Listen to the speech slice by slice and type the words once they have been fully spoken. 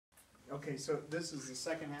Okay, so this is the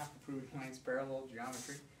second half of proving lines parallel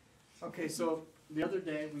geometry. Okay, so the other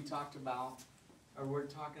day we talked about, or we're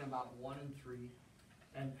talking about 1 and 3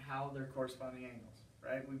 and how they're corresponding angles,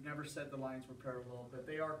 right? We've never said the lines were parallel, but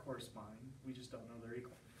they are corresponding. We just don't know they're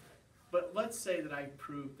equal. But let's say that I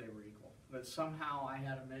proved they were equal, that somehow I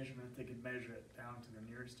had a measurement that could measure it down to the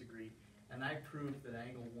nearest degree, and I proved that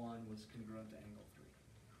angle 1 was congruent to angle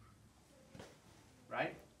 3.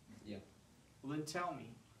 Right? Yeah. Well, then tell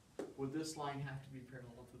me, would this line have to be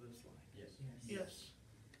parallel to this line? Yes. Yes.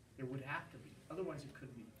 It would have to be. Otherwise it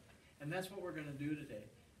couldn't be. And that's what we're going to do today.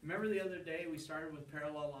 Remember the other day we started with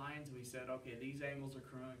parallel lines and we said, okay, these angles are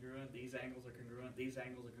congruent, these angles are congruent, these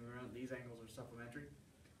angles are congruent, these angles are supplementary.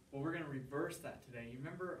 Well, we're going to reverse that today. You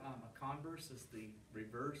remember a converse is the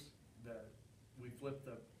reverse, we flip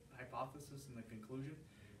the hypothesis and the conclusion.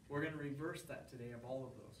 We're going to reverse that today of all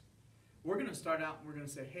of those. We're going to start out and we're going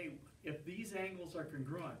to say, hey, if these angles are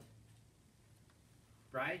congruent,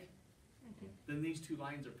 right, then these two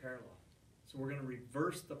lines are parallel. So we're going to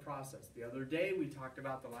reverse the process. The other day we talked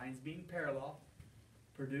about the lines being parallel,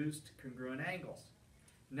 produced congruent angles.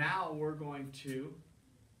 Now we're going to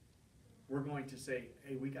say,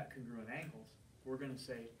 hey, we got congruent angles. We're going to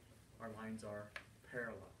say our lines are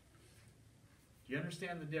parallel. Do you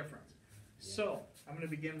understand the difference? Yeah. So I'm going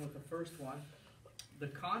to begin with the first one, the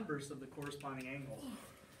converse of the corresponding angles.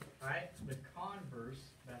 All right, the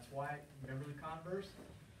converse, that's why, remember the converse?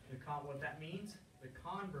 What that means? The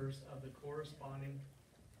converse of the corresponding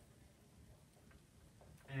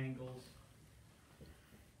angles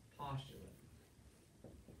postulate.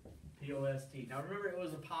 P-O-S-T. Now remember, it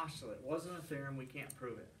was a postulate. It wasn't a theorem. We can't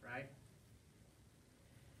prove it, right?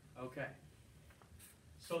 Okay.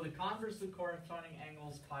 So the converse of the corresponding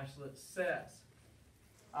angles postulate says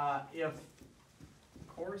if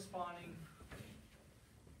corresponding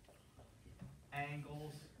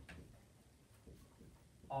angles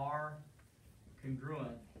are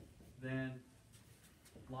congruent, then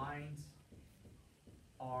lines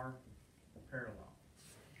are parallel.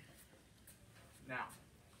 Now,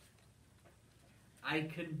 I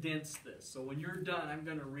condensed this. So when you're done, I'm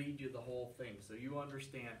going to read you the whole thing so you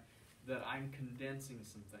understand that I'm condensing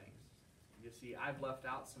some things. You see, I've left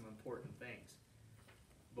out some important things.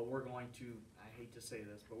 But we're going to, I hate to say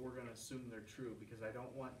this, but we're going to assume they're true because I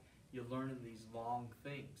don't want you learning these long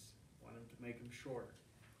things. I want them to make them shorter.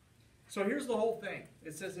 So here's the whole thing.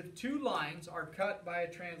 It says if two lines are cut by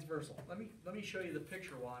a transversal. Let me show you the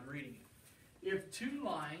picture while I'm reading it. If two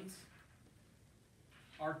lines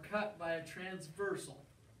are cut by a transversal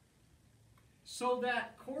so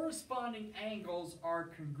that corresponding angles are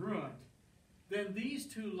congruent, then these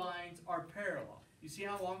two lines are parallel. You see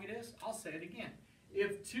how long it is? I'll say it again.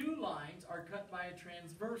 If two lines are cut by a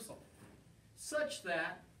transversal such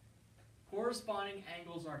that corresponding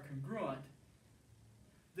angles are congruent,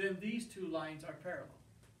 then these two lines are parallel.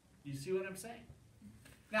 Do you see what I'm saying?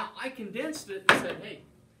 Now, I condensed it and said, hey,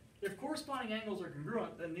 if corresponding angles are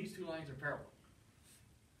congruent, then these two lines are parallel.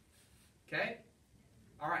 Okay?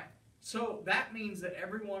 All right. So that means that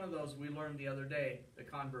every one of those we learned the other day, the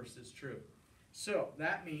converse is true. So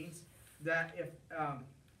that means that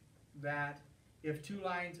if two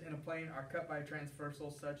lines in a plane are cut by a transversal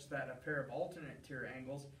such that a pair of alternate interior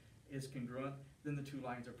angles is congruent, then the two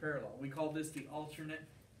lines are parallel. We call this the alternate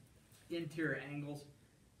interior angles,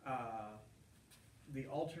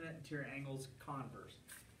 converse.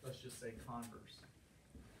 Let's just say converse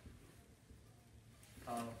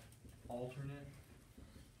of alternate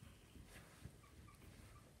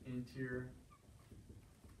interior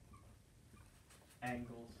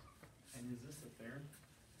angles. And is this a theorem?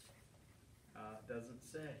 Doesn't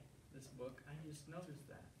say. This book, I just noticed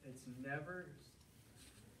that. It's never,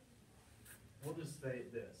 we'll just say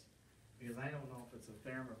this, because I don't know if it's a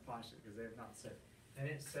theorem or postulate, because they have not said. And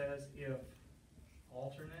it says if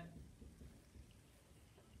alternate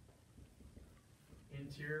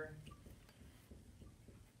interior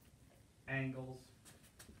angles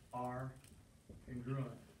are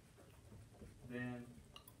congruent, then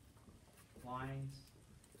lines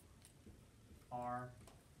are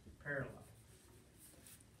parallel.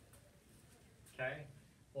 Okay?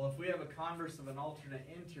 Well, if we have a converse of an alternate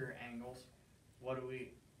interior angles, what do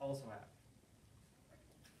we also have?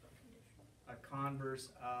 A converse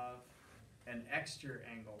of an exterior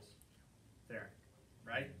angles there,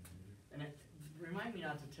 right? And remind me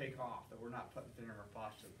not to take off that we're not putting theorem or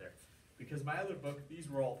postulate there. Because my other book, these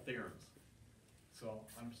were all theorems. So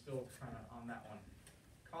I'm still kind of on that one.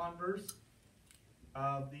 Converse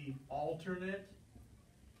of the alternate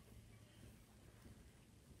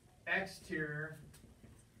exterior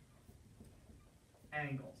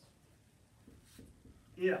angles.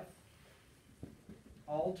 If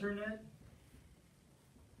alternate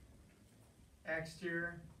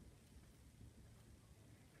exterior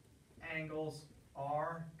angles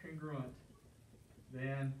are congruent,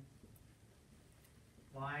 then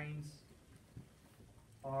lines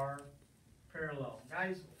are parallel.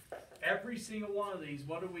 Guys, every single one of these,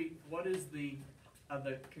 what is the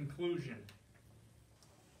conclusion?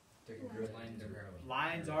 They're congruent. Lines are parallel.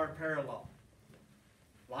 Lines are parallel.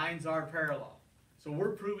 Lines are parallel. So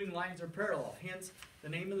we're proving lines are parallel. Hence, the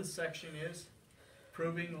name of the section is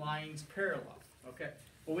Proving Lines Parallel. Okay.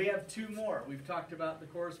 Well, we have two more. We've talked about the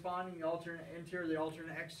corresponding, the alternate interior, the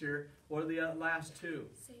alternate exterior. What are the last two?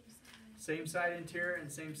 Same side interior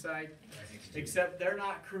and same side, except they're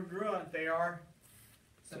not congruent. They are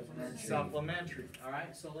supplementary. All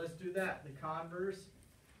right. So let's do that. The converse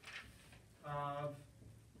of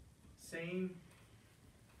same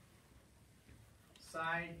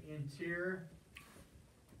side interior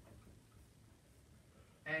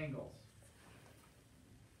angles.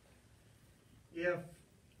 If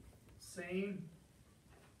same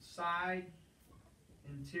side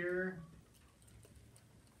interior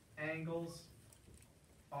angles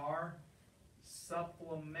are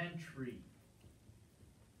supplementary,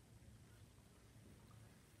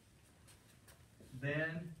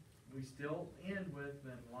 then we still end with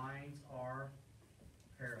then lines are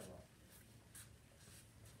parallel.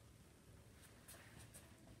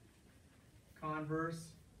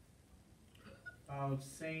 Converse of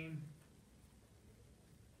same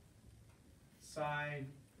side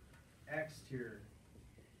exterior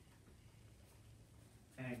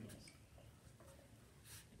angles.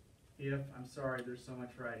 If, I'm sorry, there's so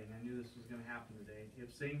much writing. I knew this was going to happen today.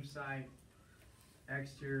 If same side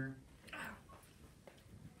exterior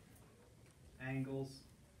angles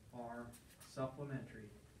are supplementary,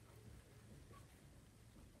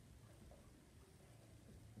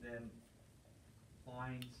 then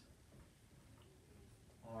lines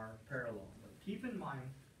are parallel. But keep in mind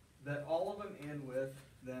that all of them end with,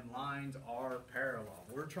 then lines are parallel.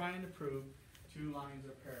 We're trying to prove two lines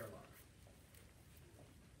are parallel.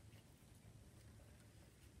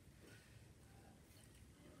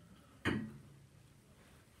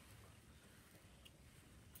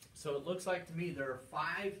 So it looks like to me there are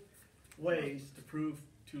 5 ways to prove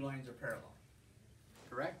two lines are parallel.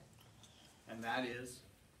 Correct? And that is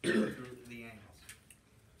through the angles.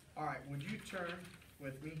 All right, would you turn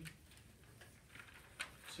with me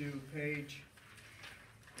to page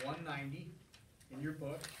 190 in your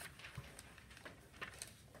book?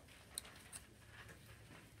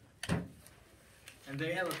 And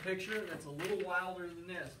they have a picture that's a little wilder than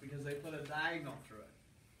this because they put a diagonal through it.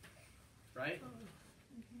 Right?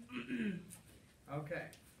 Okay.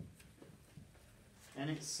 And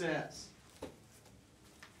it says,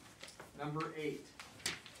 number 8.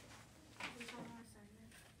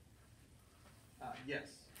 Yes,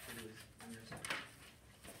 it is on your side.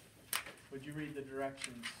 Would you read the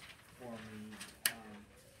directions for me,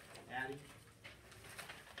 Addie?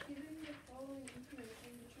 Given the following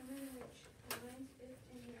information, determine which lines, if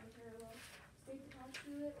any, are parallel. State the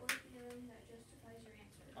postulate or theorem that justifies your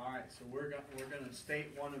answer. All right, so we're going to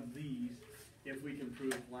state one of these if we can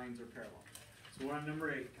prove lines are parallel. So we're on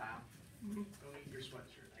number 8, Kyle. Don't eat your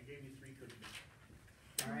sweatshirt. I gave you 3 cookies.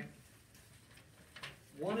 All right.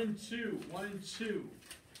 1 and 2. 1 and 2.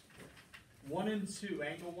 1 and 2.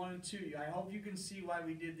 Angle 1 and 2. I hope you can see why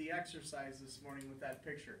we did the exercise this morning with that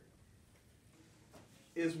picture.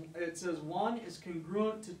 It says 1 is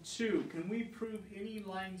congruent to 2. Can we prove any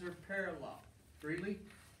lines are parallel? Freely?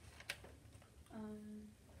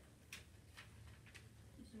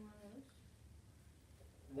 Is it one of those?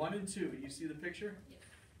 1 and 2. You see the picture?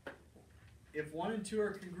 Yes. If 1 and 2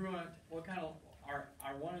 are congruent, what kind of are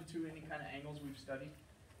 1 and 2 any kind of angles we've studied?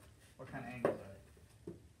 What kind of angles are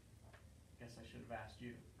they? Guess I should have asked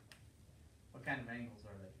you. What kind of angles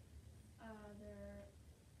are they?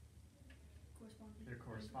 They're corresponding. They're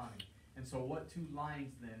corresponding. And so what 2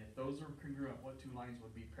 lines then, if those are congruent, what 2 lines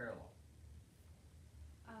would be parallel?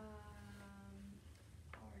 R.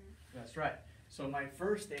 That's right. So my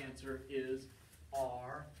first answer is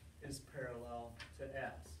R is parallel to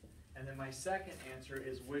S. And then my second answer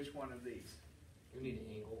is which one of these? We need an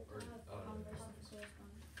angle or Converse of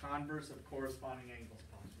corresponding. Converse of corresponding angles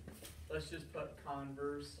possible. Let's just put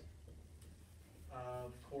converse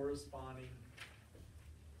of corresponding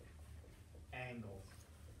angles.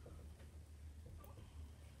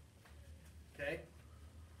 Okay?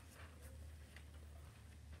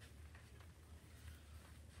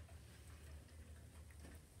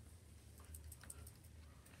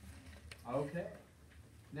 Okay.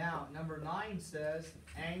 Now, number 9 says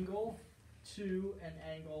angle 2 and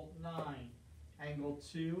angle 9. angle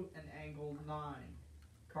 2, and angle 9.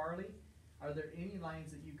 Carly, are there any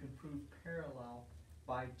lines that you can prove parallel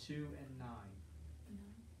by 2 and 9? No.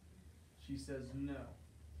 She says no.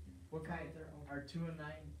 What kind, are 2 and 9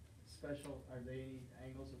 special, are they any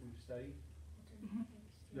angles that we've studied?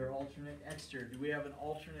 They're alternate exterior. Do we have an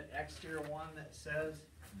alternate exterior one that says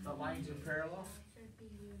the lines are parallel?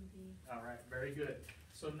 Alright, very good.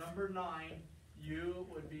 So number 9, U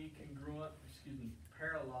would be congruent,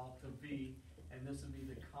 parallel to V, and this would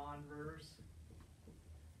be the converse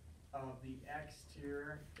of the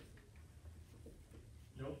exterior.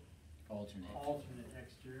 Nope. Alternate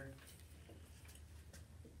exterior.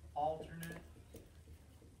 Alternate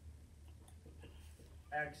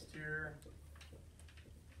exterior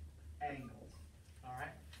angles. Alright?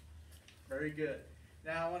 Very good.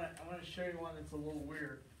 Now I want to show you one that's a little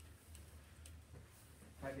weird.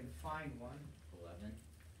 If I can find one.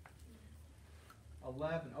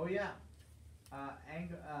 11. Oh yeah.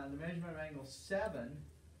 The measurement of angle 7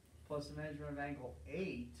 plus the measurement of angle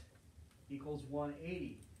 8 equals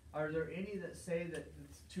 180. Are there any that say that the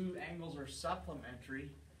two angles are supplementary,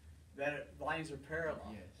 that lines are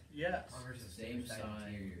parallel? Yes. Converse is same side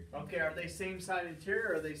interior. Okay, are they same side interior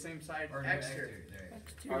or are they same side Or exterior?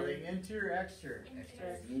 Are they interior or exterior?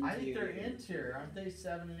 Exterior. I think they're interior, aren't they?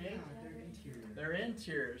 7 and 8? they're interior. They're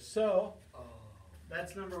interior. So Oh.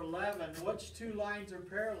 that's number 11. Which two lines are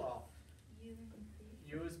parallel? U and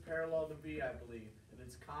V. U is parallel to V, I believe, and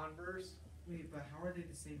it's converse. Wait, but how are they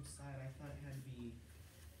the same side? I thought it had to be.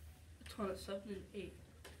 It's on 7 and 8.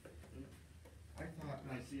 I thought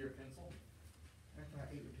Can I see your pencil?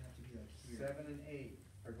 8 would have to be like here. 7 and 8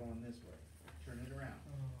 are going this way. Turn it around.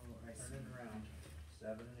 Oh, I see. Turn it around.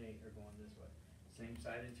 7 and 8 are going this way. Same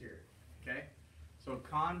side interior. Okay? So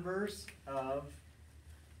converse of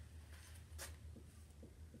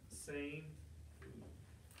same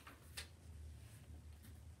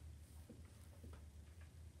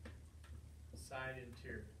side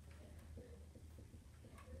interior.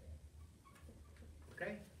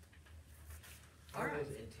 Okay? How are Alright.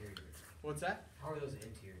 those interior? What's that? How are those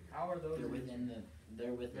interior? How are those? They're within the, they're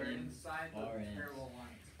They're within inside the RNs. parallel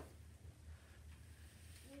lines.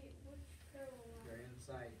 Wait, which parallel line? They're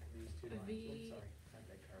inside these two The lines. V. Oops, sorry. Not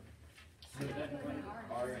that carbon. So that one,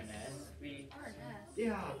 R and S. R and S.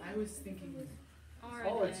 Yeah, I was thinking. R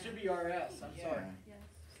Oh, and it S. should be RS. I'm sorry. Yes.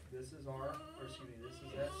 This is R, or excuse me, this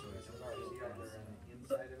is S, so this is R. See how they're on the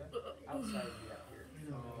inside of it? Outside of the up here.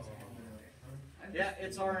 No. Yeah,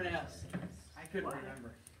 it's R and S. I couldn't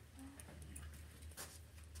remember. I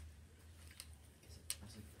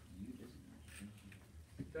was like, U doesn't match.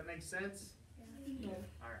 Does that make sense? Yeah. No.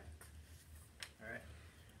 Alright. Alright.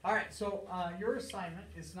 Alright, so, your assignment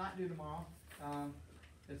is not due tomorrow.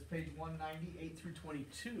 It's page 190, 8 through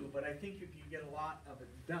 22, but I think if you get a lot of it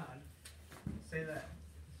done, say that.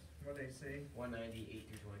 What do they say? 190, 8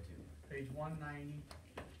 through 22. Page 190,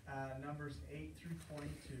 numbers 8 through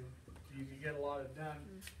 22. You can get a lot of done,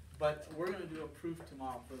 but we're gonna do a proof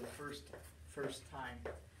tomorrow for the first time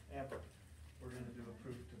ever. We're gonna do a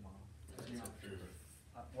proof tomorrow.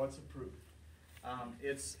 What's a proof?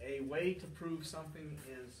 It's a way to prove something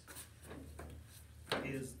is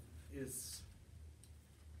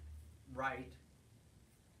right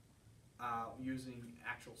using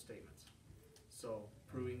actual statements. So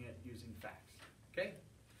proving it using facts. Okay?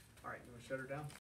 All right, you wanna shut her down?